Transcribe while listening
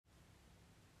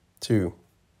2.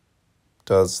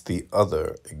 Does the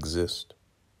other exist?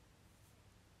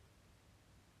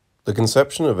 The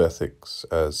conception of ethics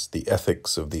as the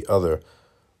ethics of the other,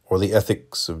 or the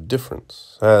ethics of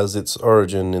difference, has its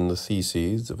origin in the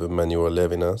theses of Emmanuel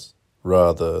Lévinas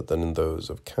rather than in those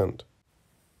of Kant.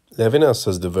 Lévinas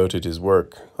has devoted his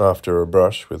work, after a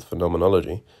brush with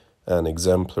phenomenology, an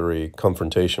exemplary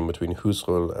confrontation between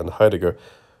Husserl and Heidegger,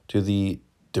 to the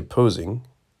deposing,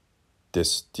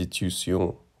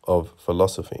 destitution, of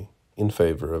philosophy in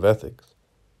favor of ethics.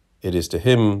 It is to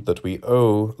him that we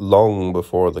owe, long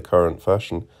before the current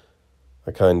fashion,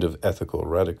 a kind of ethical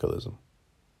radicalism.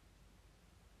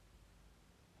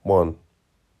 1.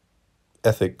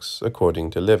 Ethics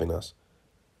according to Lévinas.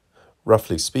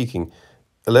 Roughly speaking,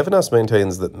 Lévinas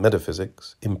maintains that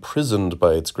metaphysics, imprisoned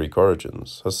by its Greek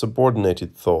origins, has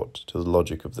subordinated thought to the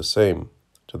logic of the same,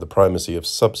 to the primacy of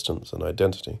substance and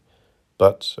identity.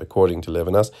 But, according to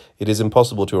Lévinas, it is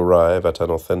impossible to arrive at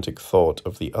an authentic thought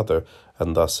of the other,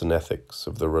 and thus an ethics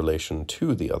of the relation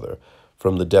to the other,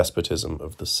 from the despotism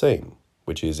of the same,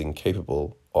 which is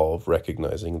incapable of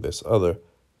recognizing this other.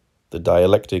 The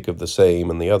dialectic of the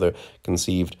same and the other,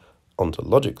 conceived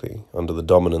ontologically under the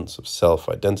dominance of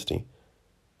self-identity,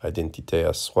 identité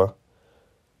à soi,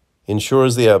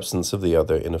 ensures the absence of the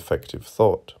other in effective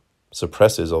thought,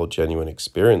 suppresses all genuine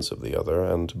experience of the other,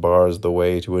 and bars the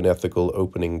way to an ethical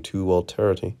opening to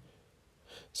alterity.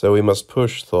 So we must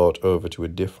push thought over to a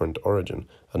different origin,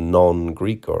 a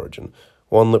non-Greek origin,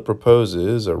 one that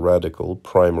proposes a radical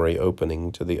primary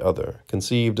opening to the other,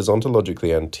 conceived as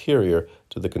ontologically anterior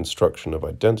to the construction of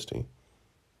identity.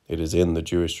 It is in the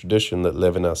Jewish tradition that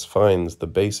Lévinas finds the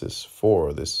basis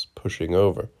for this pushing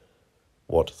over.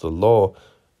 What the law,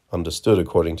 understood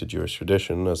according to Jewish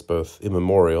tradition as both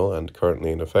immemorial and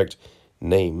currently in effect,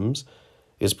 names,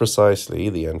 is precisely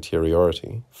the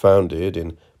anteriority, founded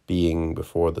in being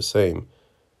before the same,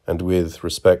 and with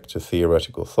respect to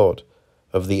theoretical thought,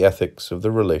 of the ethics of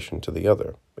the relation to the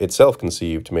other, itself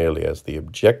conceived merely as the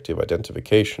objective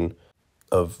identification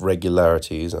of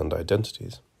regularities and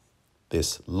identities.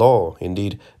 This law,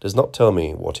 indeed, does not tell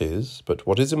me what is, but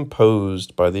what is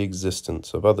imposed by the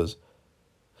existence of others.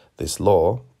 This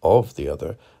law of the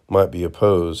other might be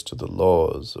opposed to the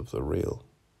laws of the real.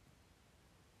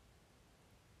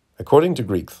 According to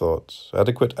Greek thought,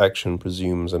 adequate action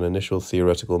presumes an initial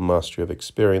theoretical mastery of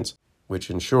experience, which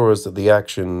ensures that the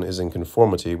action is in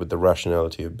conformity with the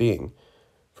rationality of being.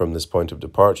 From this point of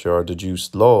departure are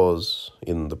deduced laws,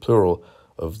 in the plural,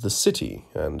 of the city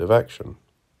and of action.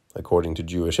 According to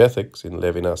Jewish ethics, in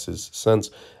Lévinas's sense,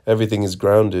 everything is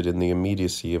grounded in the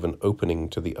immediacy of an opening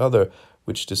to the other,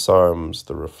 which disarms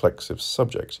the reflexive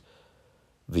subject.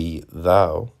 The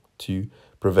thou, too,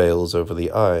 prevails over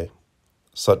the I.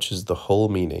 Such is the whole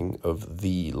meaning of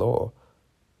the law.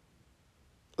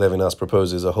 Lévinas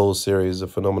proposes a whole series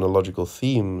of phenomenological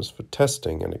themes for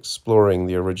testing and exploring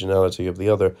the originality of the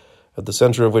other, at the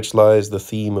center of which lies the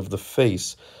theme of the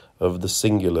face, of the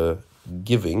singular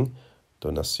giving,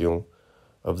 donation,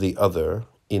 of the other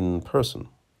in person,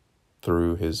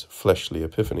 through his fleshly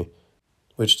epiphany,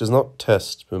 which does not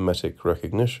test mimetic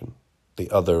recognition,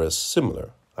 the other as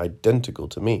similar, identical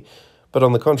to me, but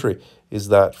on the contrary is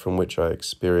that from which I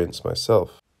experience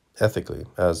myself, ethically,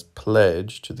 as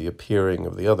pledge to the appearing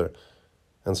of the other,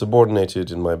 and subordinated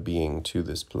in my being to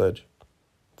this pledge.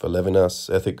 For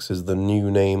Lévinas, ethics is the new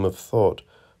name of thought,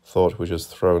 thought which has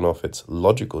thrown off its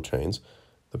logical chains,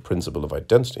 the principle of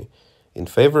identity, in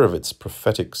favor of its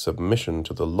prophetic submission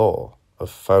to the law of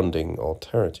founding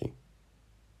alterity.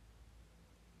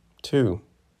 2.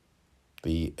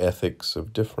 The ethics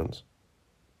of difference.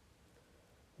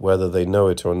 Whether they know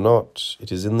it or not,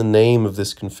 it is in the name of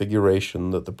this configuration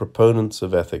that the proponents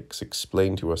of ethics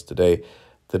explain to us today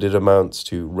that it amounts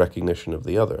to recognition of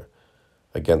the other,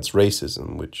 against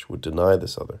racism, which would deny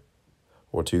this other,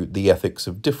 or to the ethics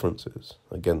of differences,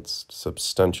 against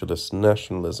substantialist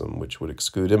nationalism, which would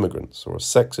exclude immigrants, or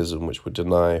sexism, which would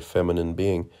deny feminine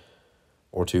being,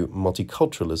 or to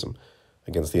multiculturalism,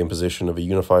 against the imposition of a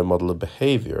unified model of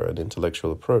behavior and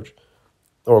intellectual approach,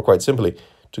 or quite simply,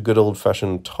 to good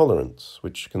old-fashioned tolerance,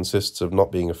 which consists of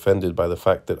not being offended by the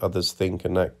fact that others think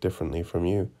and act differently from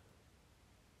you.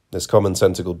 This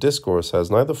commonsensical discourse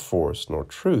has neither force nor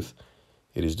truth.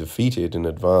 It is defeated in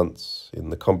advance in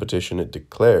the competition it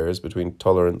declares between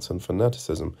tolerance and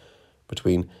fanaticism,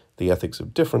 between the ethics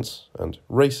of difference and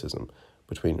racism,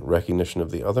 between recognition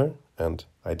of the other and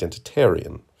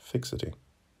identitarian fixity.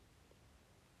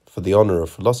 For the honor of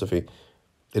philosophy,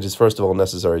 it is first of all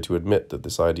necessary to admit that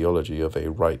this ideology of a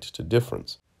right to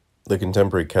difference, the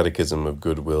contemporary catechism of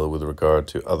goodwill with regard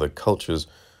to other cultures,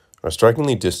 are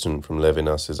strikingly distant from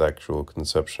Lévinas's actual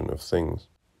conception of things.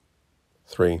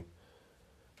 3.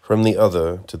 From the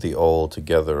other to the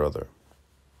altogether other.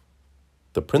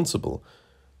 The principal,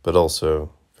 but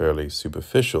also fairly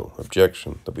superficial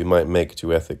objection that we might make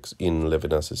to ethics in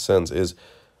Lévinas's sense is,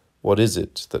 what is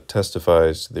it that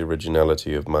testifies to the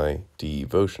originality of my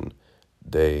devotion,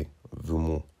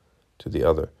 dévouement, to the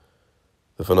other?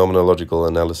 The phenomenological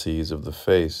analyses of the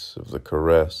face, of the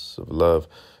caress, of love,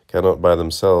 cannot by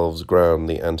themselves ground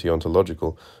the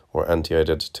anti-ontological or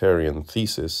anti-identitarian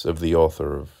thesis of the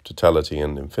author of Totality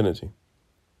and Infinity.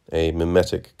 A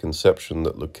mimetic conception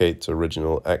that locates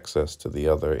original access to the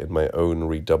other in my own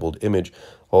redoubled image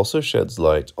also sheds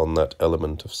light on that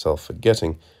element of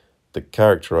self-forgetting that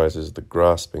characterizes the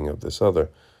grasping of this other.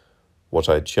 What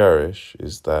I cherish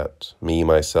is that me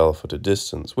myself at a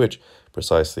distance, which,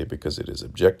 precisely because it is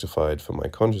objectified for my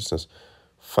consciousness,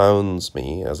 founds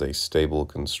me as a stable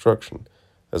construction,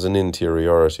 as an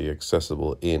interiority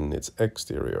accessible in its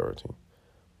exteriority.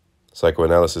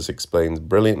 Psychoanalysis explains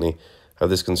brilliantly how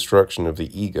this construction of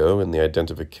the ego and the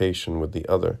identification with the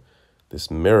other,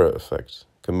 this mirror effect,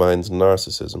 combines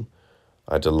narcissism.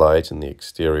 I delight in the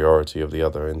exteriority of the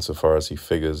other insofar as he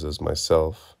figures as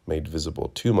myself, made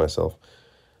visible to myself,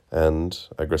 and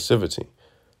aggressivity.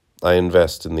 I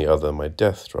invest in the other my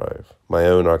death drive, my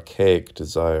own archaic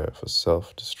desire for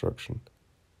self-destruction.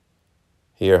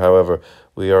 Here, however,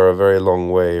 we are a very long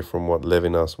way from what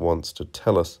Lévinas wants to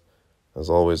tell us. As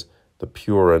always, the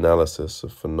pure analysis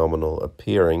of phenomenal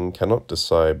appearing cannot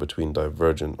decide between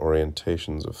divergent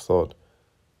orientations of thought.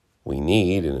 We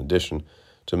need, in addition,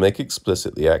 to make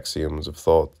explicit the axioms of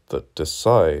thought that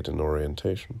decide an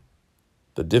orientation.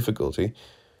 The difficulty,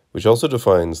 which also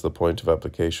defines the point of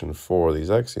application for these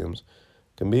axioms,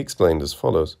 can be explained as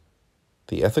follows.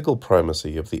 The ethical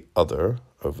primacy of the other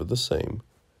over the same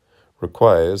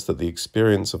requires that the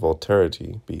experience of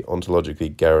alterity be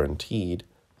ontologically guaranteed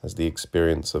as the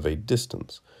experience of a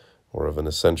distance, or of an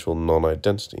essential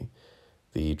non-identity,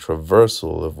 the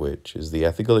traversal of which is the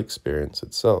ethical experience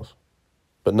itself.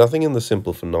 But nothing in the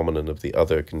simple phenomenon of the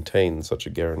other contains such a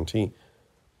guarantee,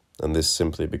 and this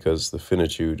simply because the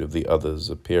finitude of the other's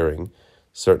appearing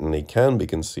certainly can be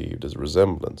conceived as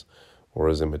resemblance, or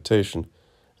as imitation,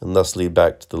 and thus lead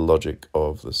back to the logic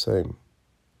of the same.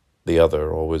 The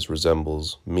other always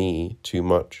resembles me too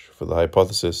much for the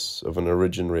hypothesis of an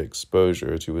originary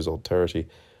exposure to his alterity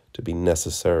to be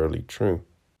necessarily true.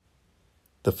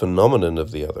 The phenomenon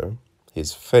of the other,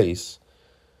 his face,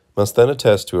 must then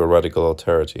attest to a radical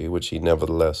alterity which he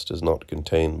nevertheless does not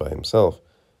contain by himself.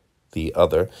 The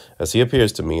other, as he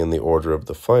appears to me in the order of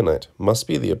the finite, must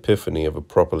be the epiphany of a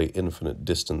properly infinite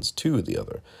distance to the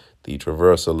other, the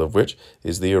traversal of which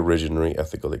is the originary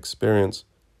ethical experience.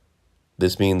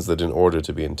 This means that in order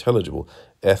to be intelligible,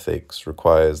 ethics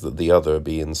requires that the other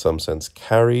be in some sense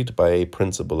carried by a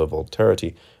principle of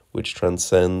alterity which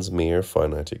transcends mere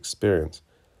finite experience.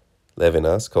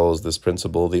 Lévinas calls this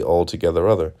principle the altogether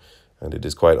other, and it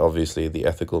is quite obviously the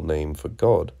ethical name for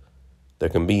God. There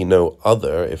can be no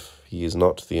other if he is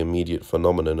not the immediate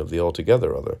phenomenon of the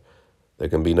altogether other. There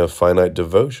can be no finite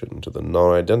devotion to the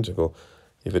non-identical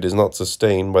if it is not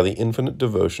sustained by the infinite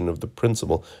devotion of the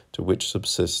principle to which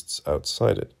subsists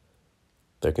outside it.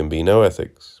 There can be no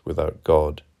ethics without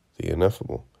God, the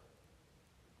ineffable.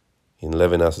 In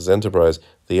Lévinas's enterprise,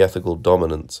 the ethical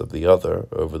dominance of the other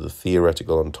over the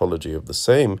theoretical ontology of the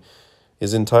same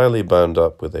is entirely bound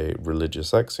up with a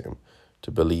religious axiom.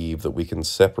 To believe that we can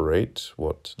separate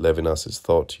what Lévinas's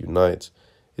thought unites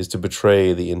is to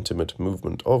betray the intimate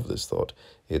movement of this thought,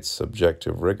 its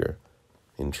subjective rigor.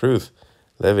 In truth,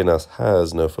 Lévinas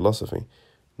has no philosophy,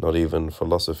 not even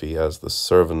philosophy as the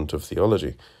servant of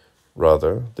theology.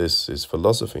 Rather, this is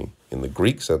philosophy, in the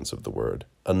Greek sense of the word,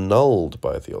 annulled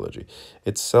by theology,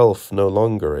 itself no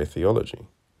longer a theology.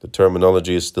 The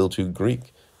terminology is still too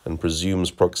Greek and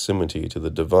presumes proximity to the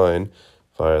divine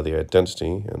via the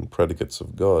identity and predicates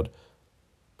of God,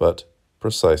 but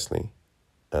precisely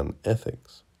an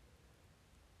ethics.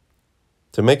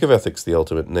 To make of ethics the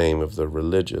ultimate name of the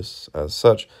religious as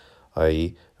such,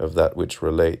 i.e., of that which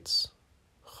relates,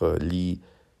 crudely,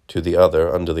 to the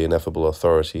other under the ineffable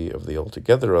authority of the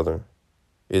altogether other,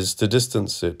 is to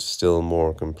distance it still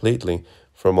more completely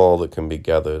from all that can be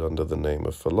gathered under the name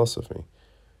of philosophy.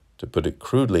 To put it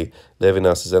crudely,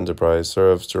 Lévinas's enterprise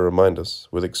serves to remind us,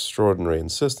 with extraordinary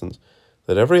insistence,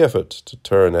 that every effort to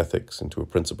turn ethics into a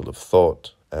principle of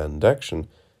thought and action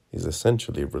is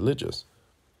essentially religious.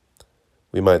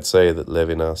 We might say that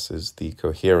Lévinas is the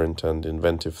coherent and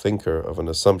inventive thinker of an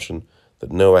assumption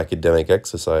that no academic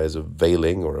exercise of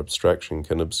veiling or abstraction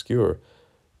can obscure.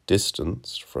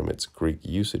 Distanced from its Greek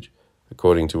usage,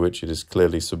 according to which it is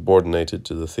clearly subordinated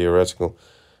to the theoretical,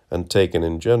 and taken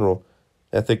in general,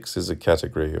 ethics is a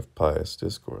category of pious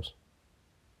discourse.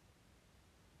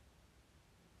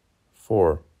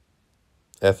 4.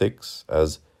 Ethics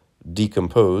as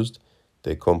decomposed,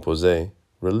 décomposé,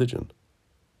 religion.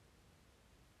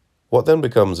 What then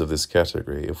becomes of this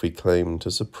category if we claim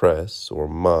to suppress or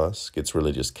mask its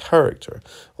religious character,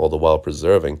 all the while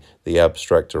preserving the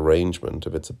abstract arrangement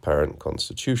of its apparent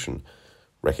constitution,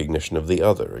 recognition of the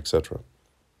other, etc.?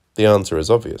 The answer is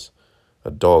obvious.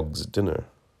 A dog's dinner.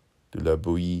 De la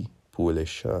bouillie pour les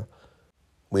chats.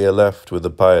 We are left with a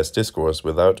pious discourse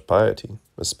without piety,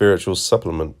 a spiritual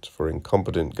supplement for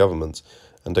incompetent governments,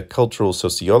 and a cultural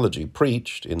sociology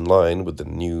preached in line with the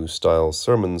new style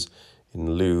sermons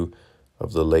in lieu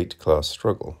of the late class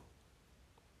struggle.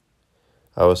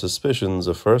 Our suspicions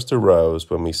are first aroused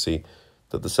when we see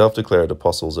that the self-declared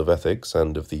apostles of ethics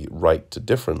and of the right to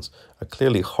difference are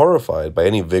clearly horrified by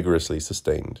any vigorously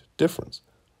sustained difference.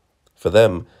 For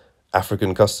them,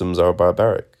 African customs are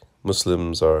barbaric,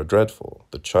 Muslims are dreadful,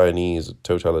 the Chinese are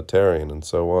totalitarian, and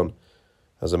so on.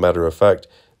 As a matter of fact,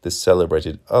 this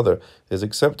celebrated other is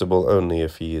acceptable only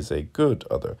if he is a good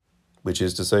other, which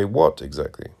is to say what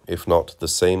exactly, if not the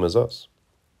same as us?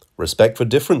 Respect for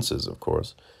differences, of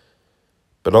course,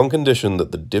 but on condition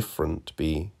that the different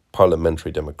be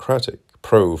parliamentary democratic,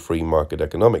 pro-free market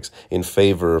economics, in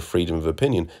favor of freedom of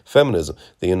opinion, feminism,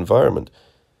 the environment.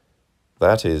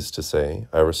 That is to say,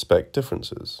 I respect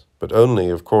differences, but only,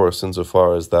 of course,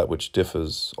 insofar as that which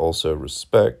differs also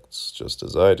respects, just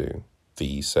as I do,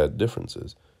 the said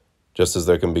differences. Just as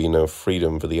there can be no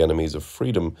freedom for the enemies of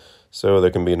freedom, so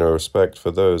there can be no respect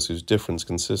for those whose difference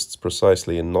consists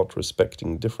precisely in not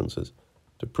respecting differences.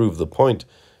 To prove the point,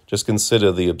 just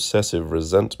consider the obsessive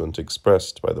resentment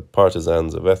expressed by the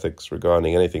partisans of ethics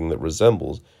regarding anything that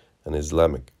resembles an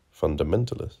Islamic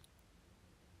fundamentalist.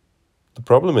 The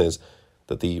problem is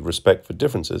that the respect for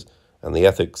differences and the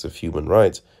ethics of human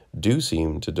rights do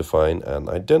seem to define an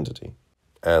identity,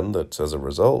 and that, as a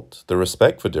result, the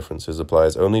respect for differences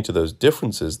applies only to those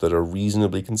differences that are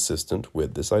reasonably consistent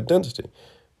with this identity,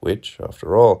 which,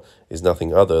 after all, is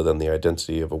nothing other than the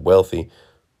identity of a wealthy,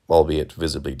 albeit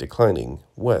visibly declining,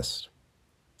 West.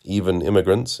 Even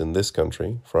immigrants in this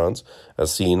country, France,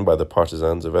 as seen by the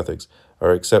partisans of ethics,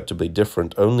 are acceptably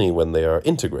different only when they are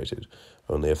integrated,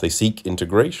 only if they seek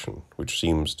integration, which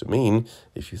seems to mean,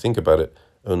 if you think about it,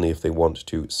 only if they want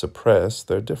to suppress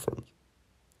their difference.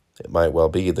 It might well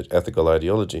be that ethical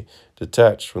ideology,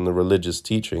 detached from the religious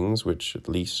teachings which at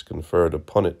least conferred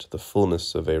upon it the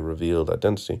fullness of a revealed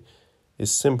identity,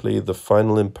 is simply the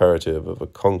final imperative of a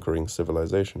conquering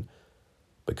civilization.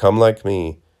 Become like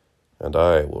me, and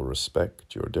I will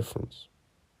respect your difference.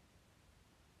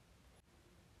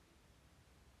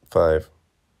 5.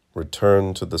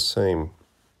 Return to the same.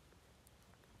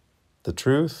 The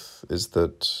truth is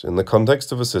that, in the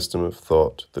context of a system of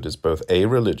thought that is both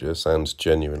a-religious and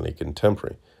genuinely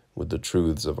contemporary with the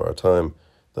truths of our time,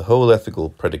 the whole ethical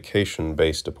predication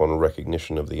based upon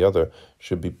recognition of the other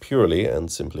should be purely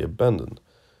and simply abandoned.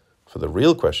 For the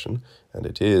real question, and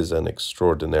it is an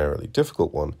extraordinarily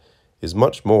difficult one, is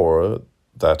much more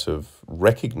that of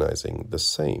recognizing the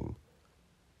same.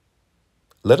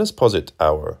 Let us posit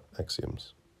our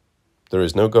axioms. There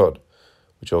is no God,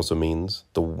 which also means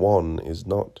the one is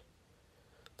not.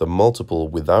 The multiple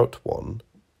without one,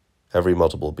 every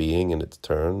multiple being in its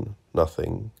turn,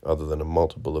 nothing other than a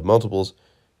multiple of multiples,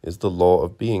 is the law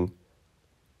of being.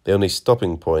 The only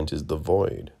stopping point is the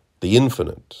void. The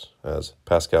infinite, as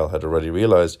Pascal had already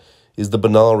realized, is the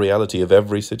banal reality of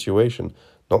every situation,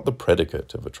 not the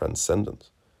predicate of a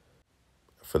transcendence.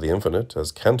 For the infinite,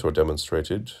 as Cantor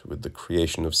demonstrated with the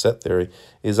creation of set theory,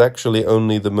 is actually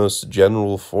only the most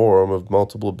general form of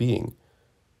multiple being,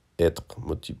 être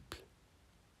multiple.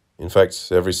 In fact,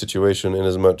 every situation,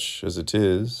 inasmuch as it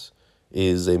is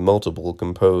a multiple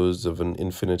composed of an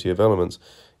infinity of elements,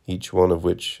 each one of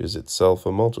which is itself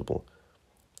a multiple.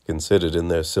 Considered in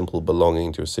their simple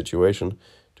belonging to a situation,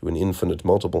 to an infinite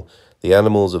multiple, the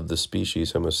animals of the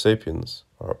species Homo sapiens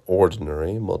are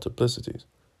ordinary multiplicities.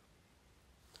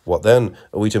 What then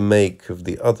are we to make of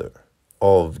the other,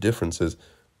 of differences,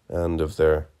 and of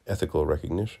their ethical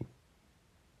recognition?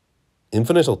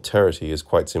 Infinite alterity is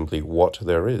quite simply what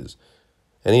there is.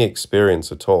 Any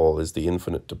experience at all is the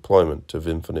infinite deployment of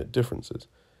infinite differences.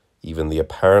 Even the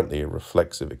apparently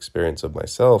reflexive experience of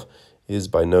myself is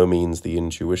by no means the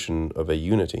intuition of a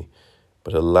unity,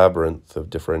 but a labyrinth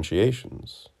of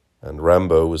differentiations. And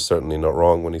Rimbaud was certainly not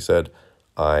wrong when he said,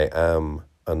 I am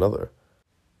another.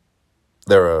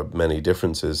 There are many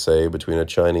differences, say, between a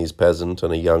Chinese peasant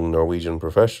and a young Norwegian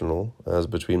professional, as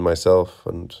between myself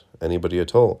and anybody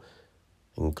at all,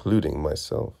 including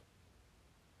myself.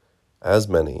 As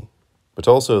many, but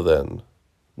also then,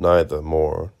 neither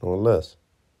more nor less.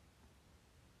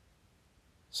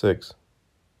 6.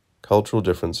 Cultural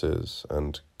differences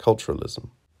and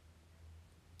culturalism.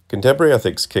 Contemporary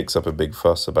ethics kicks up a big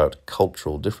fuss about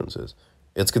cultural differences.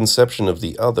 Its conception of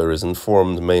the other is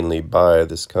informed mainly by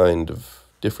this kind of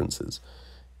differences.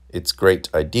 Its great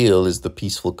ideal is the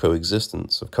peaceful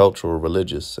coexistence of cultural,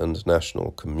 religious, and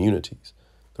national communities,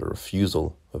 the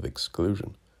refusal of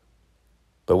exclusion.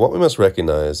 But what we must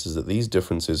recognize is that these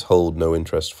differences hold no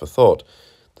interest for thought,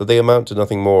 that they amount to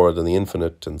nothing more than the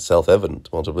infinite and self-evident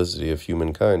multiplicity of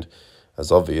humankind,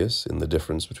 as obvious in the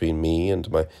difference between me and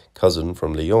my cousin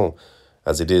from Lyon,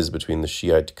 as it is between the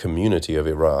Shiite community of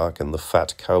Iraq and the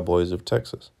fat cowboys of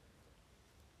Texas.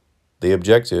 The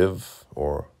objective,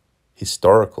 or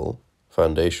historical,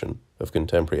 foundation of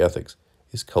contemporary ethics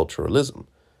is culturalism.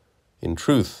 In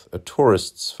truth, a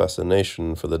tourist's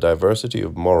fascination for the diversity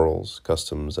of morals,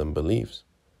 customs, and beliefs,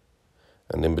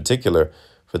 and in particular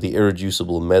for the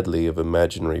irreducible medley of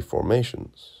imaginary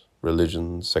formations,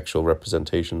 religions, sexual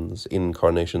representations,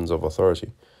 incarnations of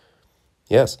authority.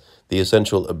 Yes, the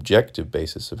essential objective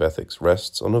basis of ethics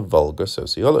rests on a vulgar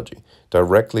sociology,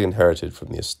 directly inherited from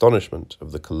the astonishment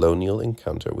of the colonial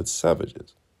encounter with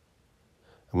savages.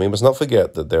 And we must not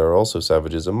forget that there are also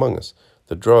savages among us,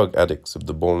 the drug addicts of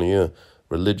the banlieue,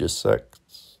 religious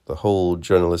sects, the whole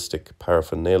journalistic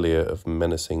paraphernalia of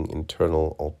menacing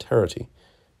internal alterity,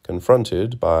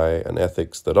 confronted by an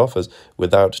ethics that offers,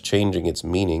 without changing its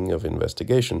meaning of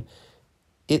investigation,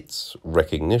 its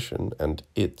recognition and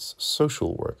its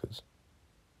social workers.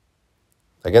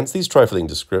 Against these trifling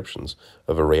descriptions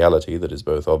of a reality that is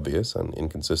both obvious and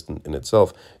inconsistent in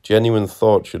itself, genuine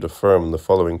thought should affirm the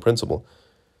following principle.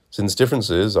 Since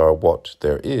differences are what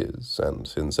there is, and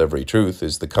since every truth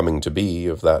is the coming to be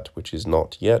of that which is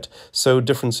not yet, so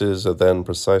differences are then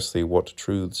precisely what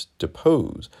truths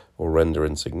depose or render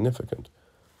insignificant.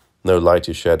 No light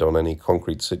is shed on any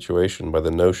concrete situation by the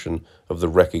notion of the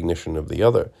recognition of the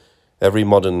other. Every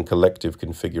modern collective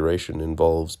configuration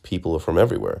involves people from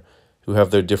everywhere, who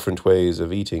have their different ways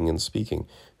of eating and speaking,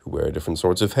 who wear different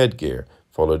sorts of headgear,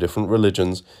 follow different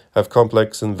religions, have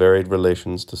complex and varied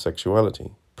relations to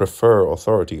sexuality, prefer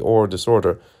authority or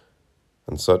disorder,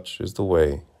 and such is the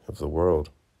way of the world.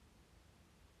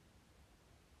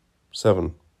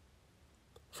 7.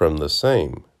 From the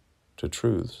same to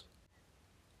truths.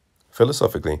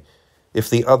 Philosophically, if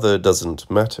the other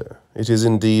doesn't matter, it is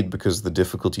indeed because the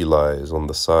difficulty lies on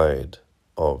the side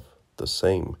of the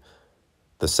same.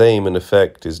 The same, in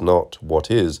effect, is not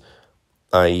what is,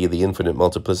 i.e. the infinite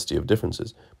multiplicity of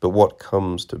differences, but what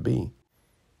comes to be.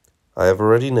 I have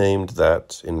already named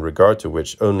that in regard to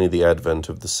which only the advent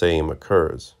of the same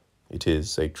occurs. It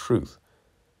is a truth.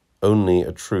 Only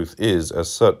a truth is,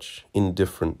 as such,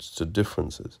 indifferent to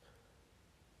differences.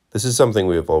 This is something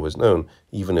we have always known,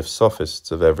 even if sophists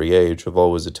of every age have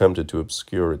always attempted to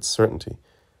obscure its certainty.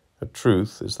 A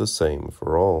truth is the same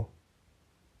for all.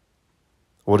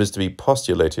 What is to be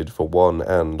postulated for one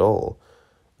and all,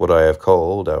 what I have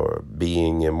called our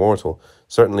being immortal,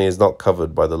 certainly is not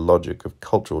covered by the logic of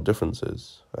cultural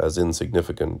differences, as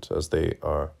insignificant as they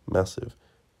are massive.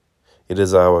 It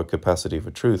is our capacity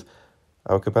for truth,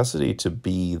 our capacity to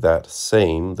be that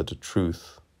same that a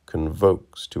truth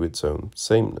convokes to its own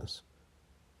sameness.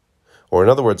 Or in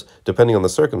other words, depending on the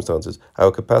circumstances,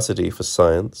 our capacity for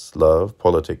science, love,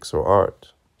 politics, or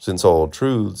art, since all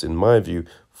truths, in my view,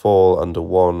 fall under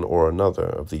one or another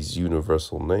of these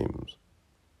universal names.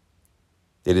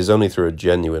 It is only through a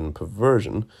genuine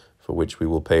perversion, for which we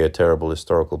will pay a terrible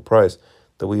historical price,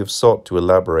 that we have sought to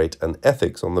elaborate an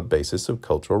ethics on the basis of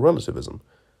cultural relativism.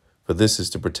 For this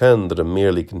is to pretend that a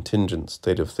merely contingent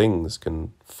state of things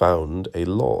can found a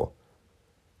law.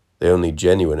 The only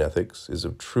genuine ethics is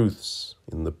of truths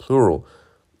in the plural,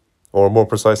 or more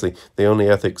precisely, the only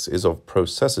ethics is of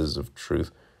processes of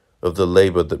truth, of the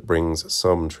labor that brings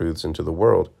some truths into the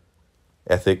world.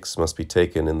 Ethics must be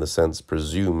taken in the sense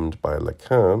presumed by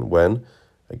Lacan when,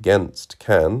 against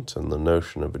Kant and the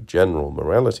notion of a general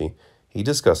morality, he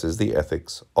discusses the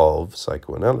ethics of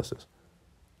psychoanalysis.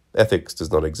 Ethics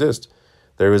does not exist.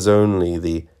 There is only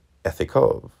the ethic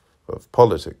of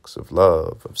politics, of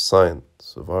love, of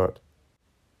science, of art.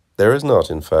 There is not,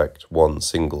 in fact, one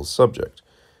single subject,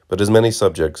 but as many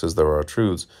subjects as there are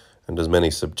truths, and as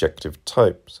many subjective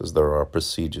types as there are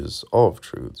procedures of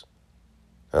truths.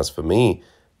 As for me,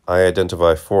 I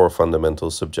identify 4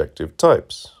 fundamental subjective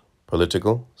types: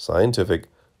 political, scientific,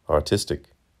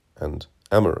 artistic, and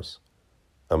amorous.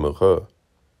 amoureux.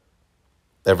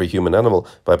 Every human animal,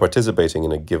 by participating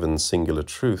in a given singular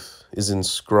truth, is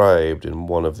inscribed in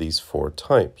one of these four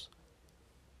types.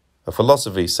 A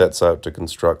philosophy sets out to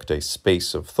construct a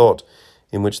space of thought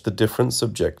in which the different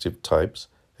subjective types,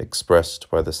 expressed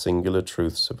by the singular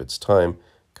truths of its time,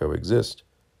 coexist.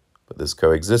 But this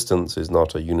coexistence is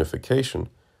not a unification.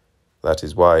 That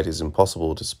is why it is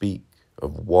impossible to speak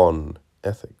of one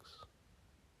ethics.